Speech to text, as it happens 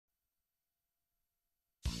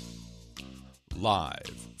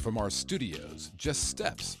Live from our studios, just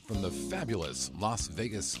steps from the fabulous Las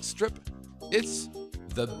Vegas Strip, it's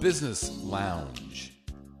the Business Lounge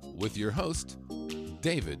with your host,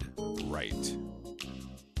 David Wright.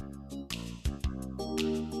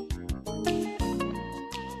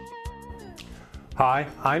 Hi,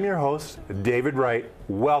 I'm your host, David Wright.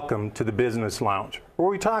 Welcome to the Business Lounge, where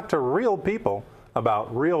we talk to real people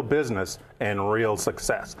about real business and real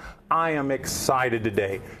success. I am excited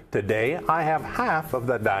today. Today, I have half of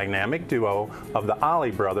the dynamic duo of the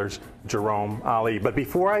Ali brothers, Jerome Ali. But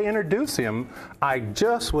before I introduce him, I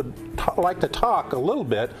just would like to talk a little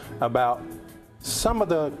bit about some of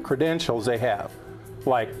the credentials they have.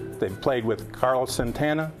 Like they've played with Carlos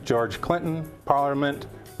Santana, George Clinton, Parliament,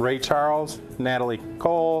 Ray Charles, Natalie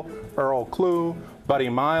Cole, Earl Klugh, Buddy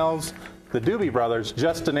Miles, the Doobie Brothers,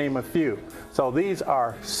 just to name a few. So these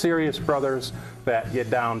are serious brothers that get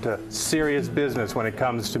down to serious business when it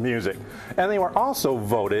comes to music. And they were also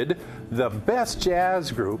voted the best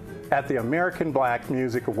jazz group at the American Black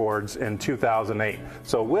Music Awards in 2008.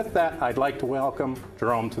 So with that, I'd like to welcome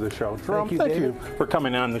Jerome to the show. Jerome, thank you for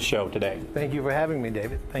coming on the show today. Thank you for having me,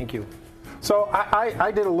 David. Thank you. So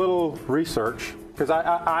I did a little research, because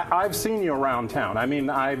I've seen you around town. I mean,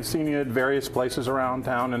 I've seen you at various places around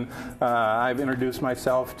town, and I've introduced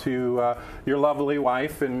myself to your lovely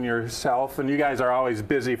wife and yourself, and you guys are always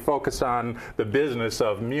busy, focused on the business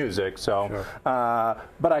of music. So, sure.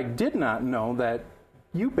 But I did not know that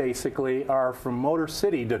you basically are from Motor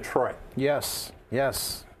City, Detroit. Yes,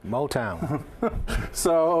 Motown.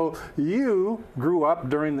 So you grew up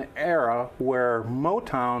during the era where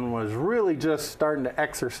Motown was really just starting to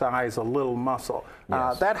exercise a little muscle.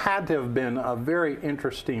 Yes. That had to have been a very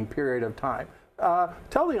interesting period of time.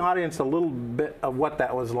 Tell the audience a little bit of what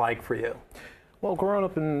that was like for you. Well, growing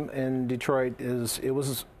up in Detroit, it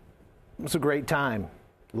was a great time.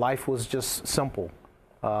 Life was just simple.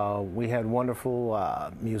 We had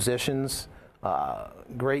wonderful musicians.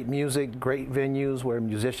 Great music, great venues where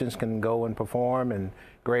musicians can go and perform, and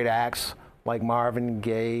great acts like Marvin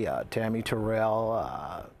Gaye, Tammy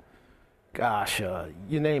Terrell,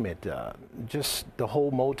 you name it, just the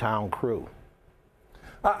whole Motown crew.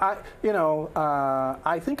 I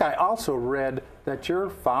think I also read that your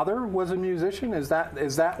father was a musician. Is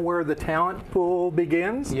that where the talent pool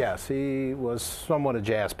begins? Yes, he was somewhat a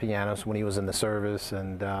jazz pianist when he was in the service,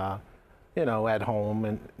 and at home,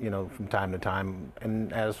 and from time to time.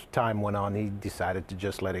 And as time went on, he decided to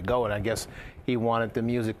just let it go. And I guess he wanted the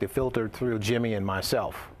music to filter through Jimmy and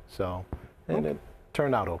myself. So, and it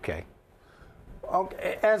turned out okay.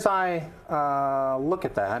 Okay. As I look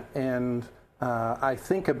at that, and I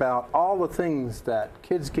think about all the things that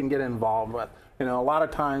kids can get involved with. A lot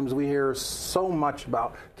of times we hear so much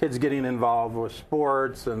about kids getting involved with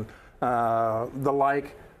sports and the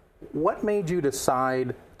like. What made you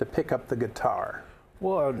decide to pick up the guitar?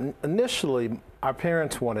 Well, initially, our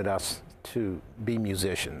parents wanted us to be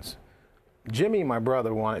musicians. Jimmy, my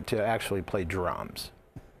brother, wanted to actually play drums.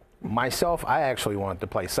 Myself, I actually wanted to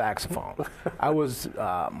play saxophone.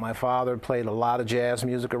 My father played a lot of jazz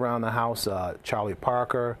music around the house, Charlie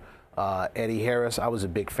Parker, Eddie Harris. I was a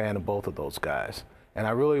big fan of both of those guys, and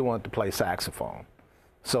I really wanted to play saxophone.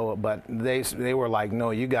 So, but they were like,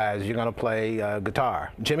 no, you guys, you're going to play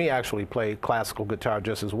guitar. Jimmy actually played classical guitar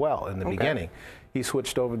just as well in the beginning. He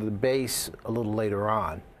switched over to the bass a little later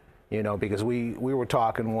on, because we were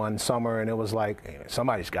talking one summer, and it was like,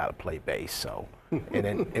 somebody's got to play bass. So, and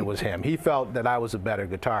then it was him. He felt that I was a better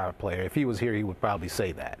guitar player. If he was here, he would probably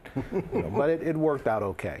say that. But it worked out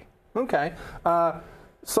okay. Okay.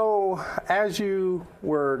 So as you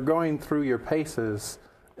were going through your paces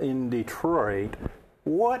in Detroit,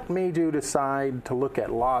 what made you decide to look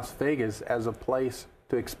at Las Vegas as a place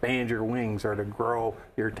to expand your wings or to grow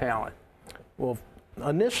your talent? Well,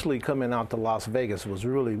 initially coming out to Las Vegas was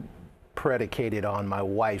really predicated on my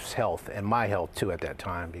wife's health and my health too at that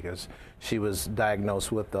time, because she was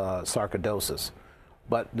diagnosed with sarcoidosis.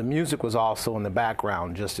 But the music was also in the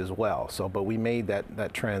background just as well. So, but we made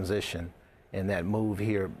that transition and that move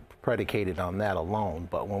here predicated on that alone.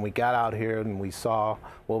 But when we got out here and we saw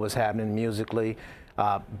what was happening musically,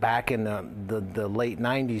 back in the late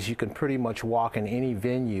 90s, you can pretty much walk in any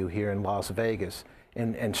venue here in Las Vegas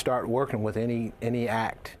and start working with any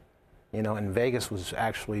act. And Vegas was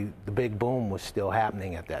actually, the big boom was still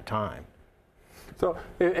happening at that time. So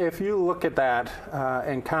if you look at that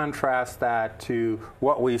and contrast that to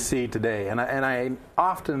what we see today, and I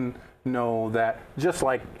often know that just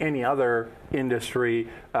like any other industry,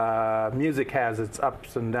 music has its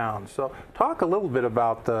ups and downs. So talk a little bit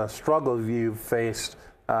about the struggles you've faced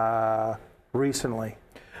recently.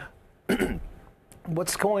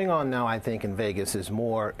 What's going on now, I think, in Vegas is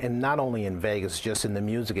more, and not only in Vegas, just in the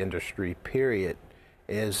music industry, period,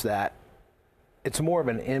 is that it's more of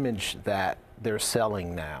an image that they're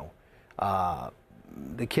selling now.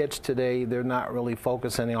 The kids today, they're not really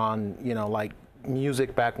focusing on, like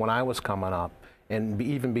music back when I was coming up. And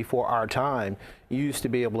even before our time, you used to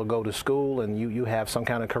be able to go to school and you have some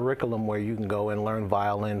kind of curriculum where you can go and learn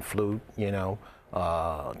violin, flute,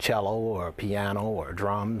 cello or piano or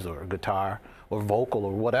drums or guitar or vocal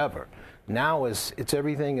or whatever. Now it's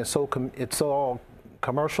everything is it's all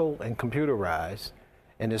commercial and computerized,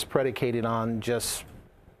 and it's predicated on just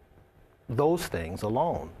those things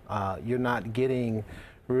alone. You're not getting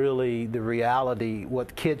really the reality.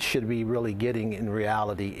 What kids should be really getting in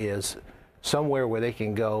reality is somewhere where they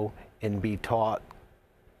can go and be taught.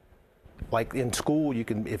 Like in school, you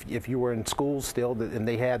can, if you were in school still, and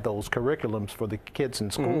they had those curriculums for the kids in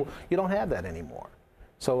school, you don't have that anymore.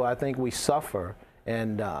 So I think we suffer,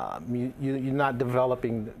 and you're not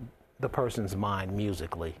developing the person's mind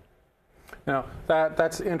musically. Now,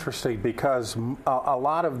 that's interesting because a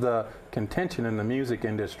lot of the contention in the music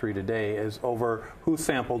industry today is over who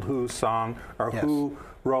sampled whose song or who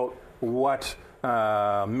wrote what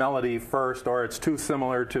melody first, or it's too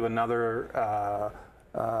similar to another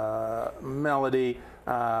melody.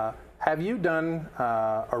 Have you done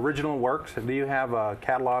original works? Do you have a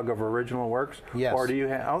catalog of original works? Yes. Or do you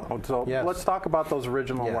have? Yes. Let's talk about those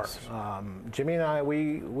original works. Jimmy and I,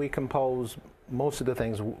 we compose most of the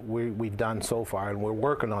things we've done so far, and we're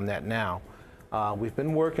working on that now. We've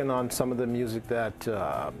been working on some of the music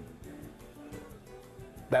that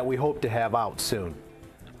we hope to have out soon.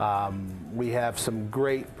 We have some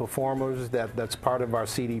great performers that's part of our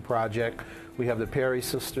CD project. We have the Perry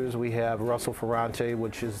Sisters. We have Russell Ferrante,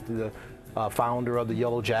 which is the founder of the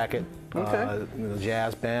Yellow Jacket, the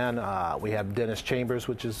jazz band. We have Dennis Chambers,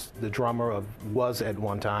 which is the drummer was at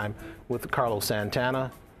one time with Carlos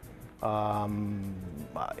Santana.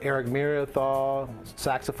 Eric Miriathal,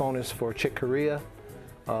 saxophonist for Chick Corea.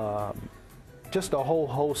 Just a whole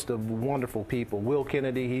host of wonderful people. Will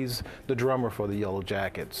Kennedy, he's the drummer for the Yellow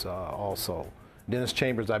Jackets also. Dennis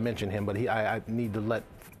Chambers, I mentioned him, but I need to let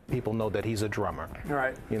people know that he's a drummer.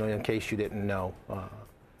 Right. In case you didn't know.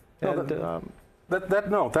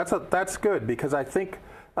 That's good, because I think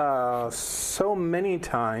so many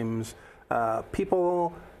times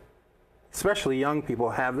people, especially young people,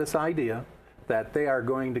 have this idea that they are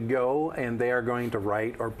going to go and they are going to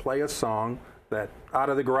write or play a song that out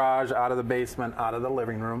of the garage, out of the basement, out of the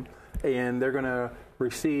living room, and they're going to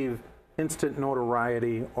receive instant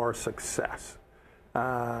notoriety or success.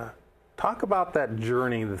 Talk about that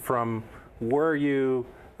journey from where you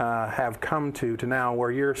have come to now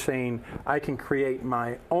where you're saying, I can create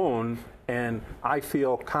my own, and I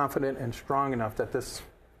feel confident and strong enough that this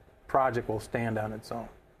project will stand on its own.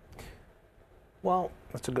 Well,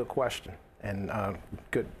 that's a good question, and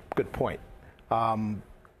good point.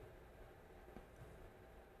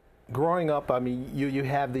 Growing up, I mean, you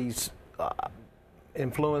have these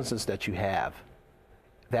influences that you have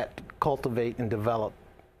that cultivate and develop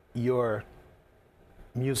your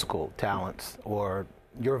musical talents or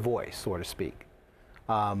your voice, so to speak.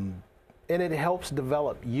 And it helps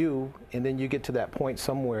develop you, and then you get to that point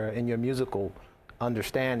somewhere in your musical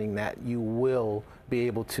understanding that you will be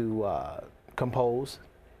able to compose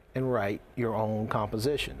and write your own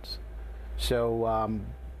compositions. So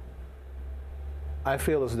I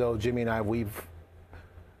feel as though Jimmy and I,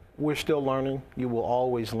 we're still learning. You will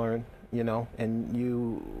always learn,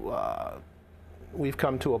 and we've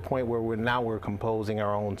come to a point where we're composing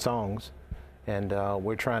our own songs, and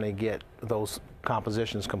we're trying to get those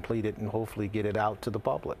compositions completed and hopefully get it out to the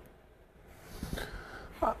public.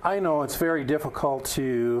 I know it's very difficult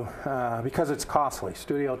to, because it's costly.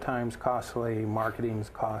 Studio time's costly, marketing's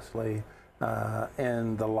costly,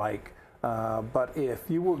 and the like. But if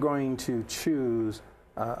you were going to choose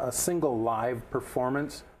a single live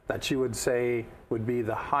performance that you would say would be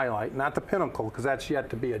the highlight, not the pinnacle, because that's yet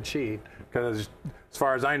to be achieved, because as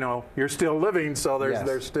far as I know, you're still living, so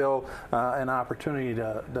there's still an opportunity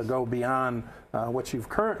to go beyond what you've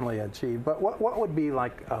currently achieved. But what would be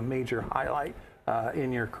like a major highlight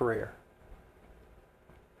in your career?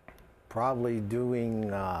 Probably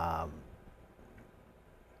doing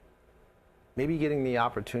maybe getting the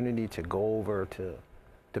opportunity to go over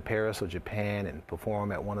to Paris or Japan and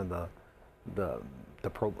perform at one of their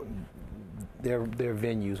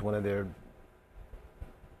venues, one of their.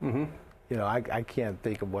 I can't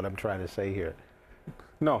think of what I'm trying to say here.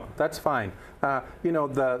 No, that's fine.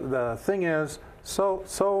 The thing is,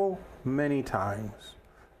 so many times,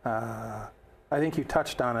 I think you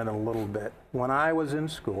touched on it a little bit. When I was in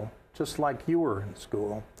school, just like you were in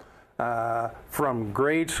school. From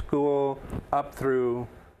grade school up through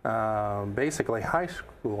basically high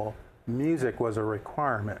school, music was a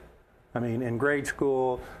requirement. I mean, in grade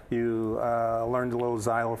school, you learned the little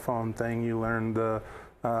xylophone thing. You learned the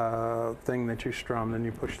thing that you strummed, and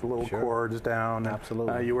you pushed the little chords down.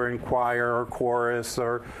 Absolutely. You were in choir or chorus,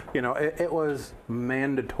 or it was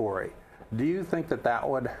mandatory. Do you think that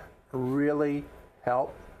would really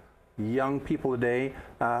help young people today?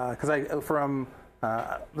 Because from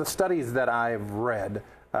the studies that I've read,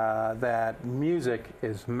 that music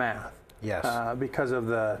is math. Yes. Because of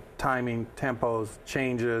the timing, tempos,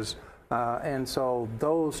 changes. And so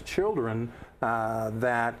those children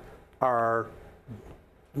that are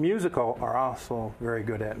musical are also very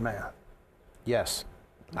good at math. Yes,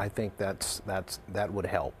 I think that would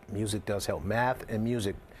help. Music does help. Math and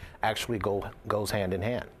music actually goes hand in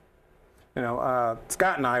hand.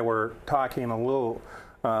 Scott and I were talking a little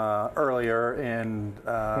earlier, and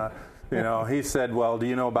he said, well, do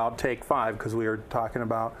you know about Take 5? Because we were talking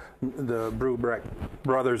about the Brubeck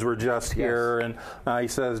brothers were just here, and he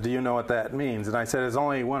says, do you know what that means? And I said, it's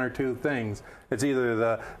only one or two things. It's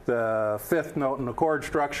either the fifth note in the chord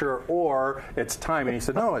structure, or it's timing. He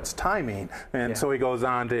said, no, it's timing. And so he goes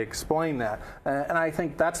on to explain that. And I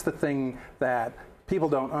think that's the thing that people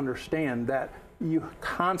don't understand, that you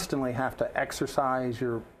constantly have to exercise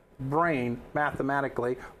your brain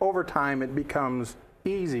mathematically. Over time, it becomes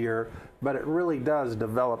easier, but it really does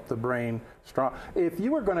develop the brain strong. If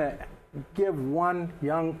you were going to give one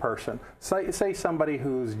young person, say somebody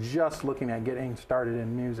who's just looking at getting started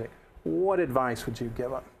in music, what advice would you give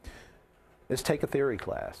them? Is take a theory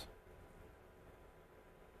class.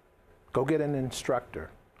 Go get an instructor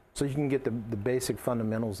so you can get the basic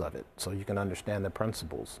fundamentals of it, so you can understand the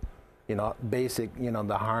principles. Basic,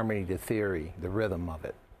 the harmony, the theory, the rhythm of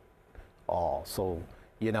it all. So,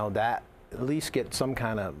 that at least get some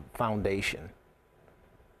kind of foundation.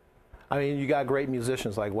 I mean, you got great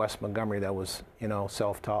musicians like Wes Montgomery that was,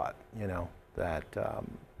 self-taught,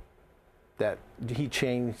 that he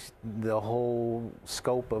changed the whole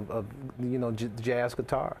scope of jazz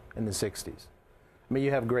guitar in the 60s. I mean,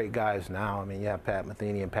 you have great guys now. I mean, you have Pat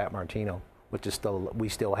Metheny and Pat Martino, which is we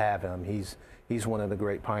still have him. He's one of the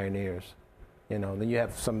great pioneers. Then you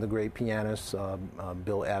have some of the great pianists,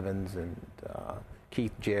 Bill Evans and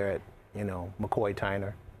Keith Jarrett, McCoy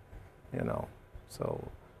Tyner, So,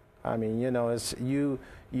 I mean, it's you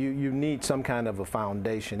need some kind of a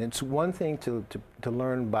foundation. It's one thing to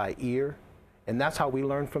learn by ear, and that's how we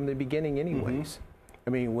learn from the beginning anyways. I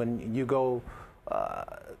mean, when you go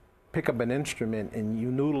pick up an instrument and you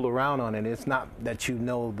noodle around on it, it's not that you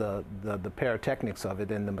know the pyrotechnics of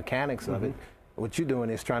it and the mechanics of it. What you're doing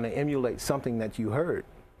is trying to emulate something that you heard.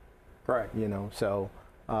 Right. So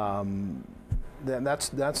that's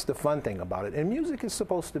the fun thing about it. And music is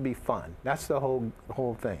supposed to be fun. That's the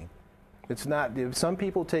whole thing. It's not. Some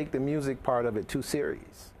people take the music part of it too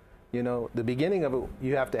serious. The beginning of it,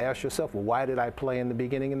 you have to ask yourself, well, why did I play in the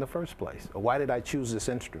beginning in the first place? Or why did I choose this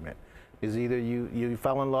instrument? Is either you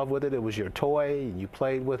fell in love with it, it was your toy, and you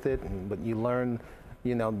played with it, but you learned,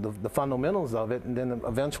 the fundamentals of it, and then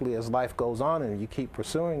eventually as life goes on and you keep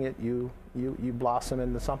pursuing it, you blossom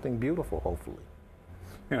into something beautiful, hopefully.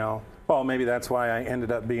 Well, maybe that's why I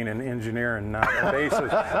ended up being an engineer and not a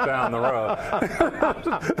bassist down the road.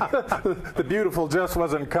 The beautiful just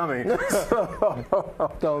wasn't coming.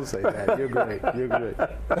 Don't say that. You're great. You're great.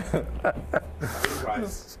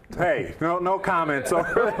 Hey, no comments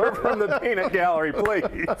over from the peanut gallery,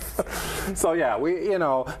 please. So yeah,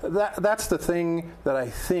 that's the thing that I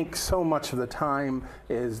think so much of the time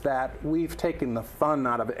is that we've taken the fun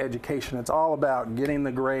out of education. It's all about getting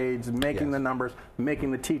the grades, making the numbers,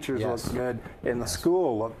 making the teachers look good, and the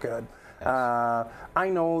school look good. I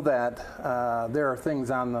know that there are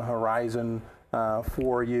things on the horizon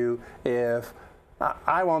for you. If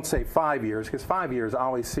I won't say 5 years, because 5 years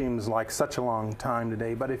always seems like such a long time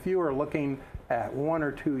today, but if you were looking at 1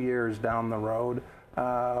 or 2 years down the road,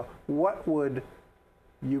 what would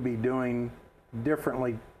you be doing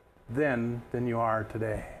differently then than you are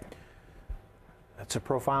today? That's a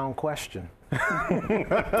profound question.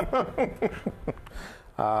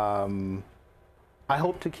 I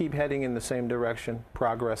hope to keep heading in the same direction,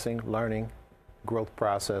 progressing, learning, growth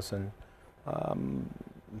process, and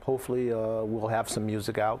hopefully we'll have some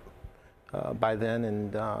music out by then,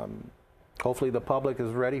 and hopefully the public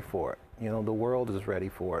is ready for it. The world is ready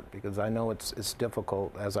for it, because I know it's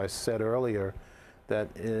difficult, as I said earlier, that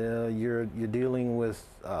you're dealing with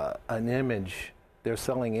an image. They're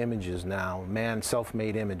selling images now,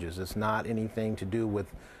 self-made images. It's not anything to do with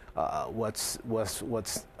what's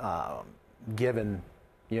given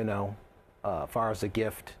as far as a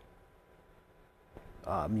gift.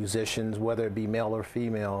 Musicians, whether it be male or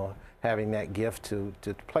female, having that gift to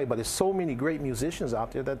play. But there's so many great musicians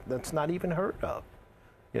out there that's not even heard of,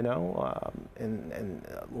 and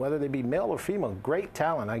whether they be male or female, great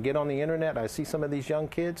talent. I get on the internet, I see some of these young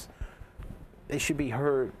kids, they should be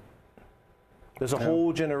heard. There's a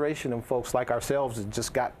whole generation of folks like ourselves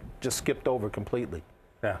that just skipped over completely.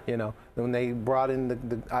 Yeah. When they brought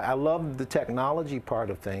in I love the technology part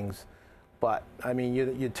of things, but I mean,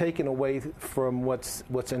 you're taking away from what's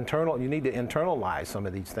internal. You need to internalize some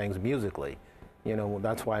of these things musically.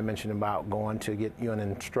 That's why I mentioned about going to get you an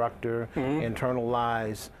instructor,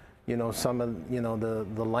 internalize, some of,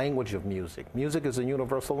 the language of music. Music is a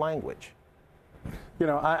universal language. When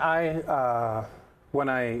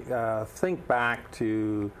I think back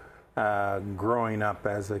to growing up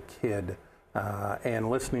as a kid and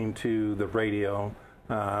listening to the radio,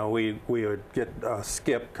 we would get a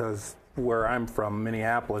skip because where I'm from,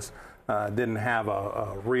 Minneapolis, didn't have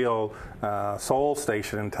a real soul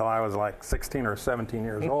station until I was like 16 or 17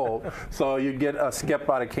 years old. So you'd get a skip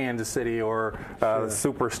out of Kansas City or a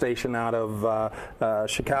super station out of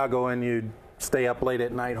Chicago, and you'd stay up late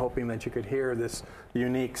at night hoping that you could hear this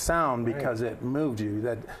unique sound because it moved you,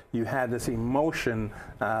 that you had this emotion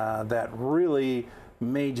that really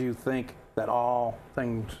made you think that all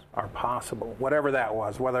things are possible, whatever that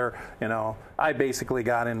was. Whether, I basically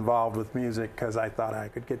got involved with music because I thought I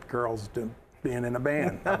could get girls to being in a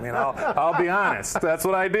band. I mean, I'll be honest, that's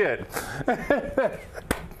what I did.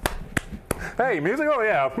 Hey, music? Oh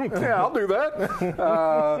yeah, yeah, I'll do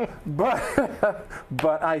that.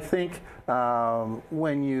 But I think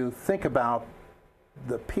when you think about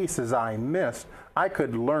the pieces I missed, I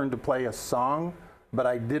could learn to play a song, but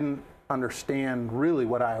I didn't understand really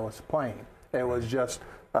what I was playing. It was just,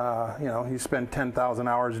 you spend 10,000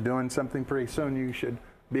 hours doing something, pretty soon you should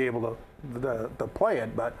be able to play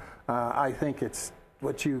it. But I think it's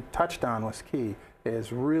what you touched on was key,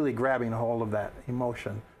 is really grabbing a hold of that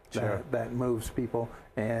emotion that moves people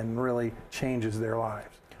and really changes their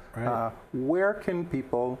lives. Right. Where can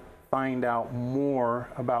people find out more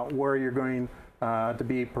about where you're going to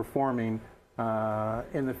be performing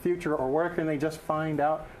in the future, or where can they just find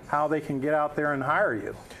out how they can get out there and hire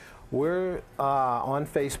you? We're on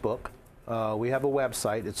Facebook. We have a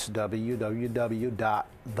website. It's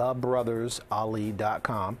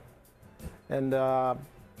www.thebrothersali.com. And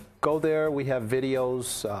go there. We have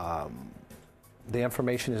videos. The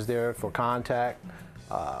information is there for contact.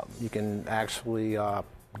 You can actually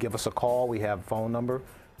give us a call. We have a phone number,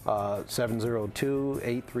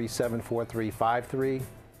 702-837-4353.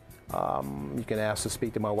 You can ask to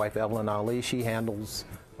speak to my wife, Evelyn Ali. She handles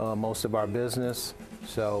most of our business.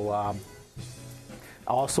 So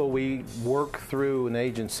also we work through an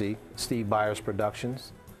agency, Steve Byers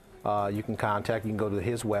Productions. You can go to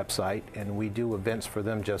his website, and we do events for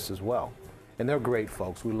them just as well. And they're great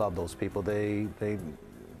folks. We love those people. They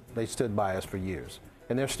stood by us for years,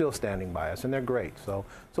 and they're still standing by us, and they're great. So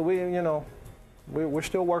we're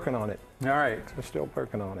still working on it. All right. We're still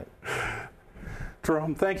working on it.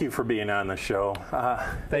 Jerome, thank you for being on the show.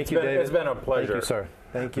 Thank you, David. It's been a pleasure. Thank you, sir.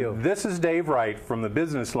 Thank you. This is Dave Wright from the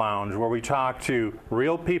Business Lounge, where we talk to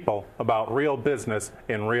real people about real business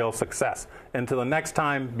and real success. Until the next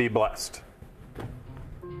time, be blessed.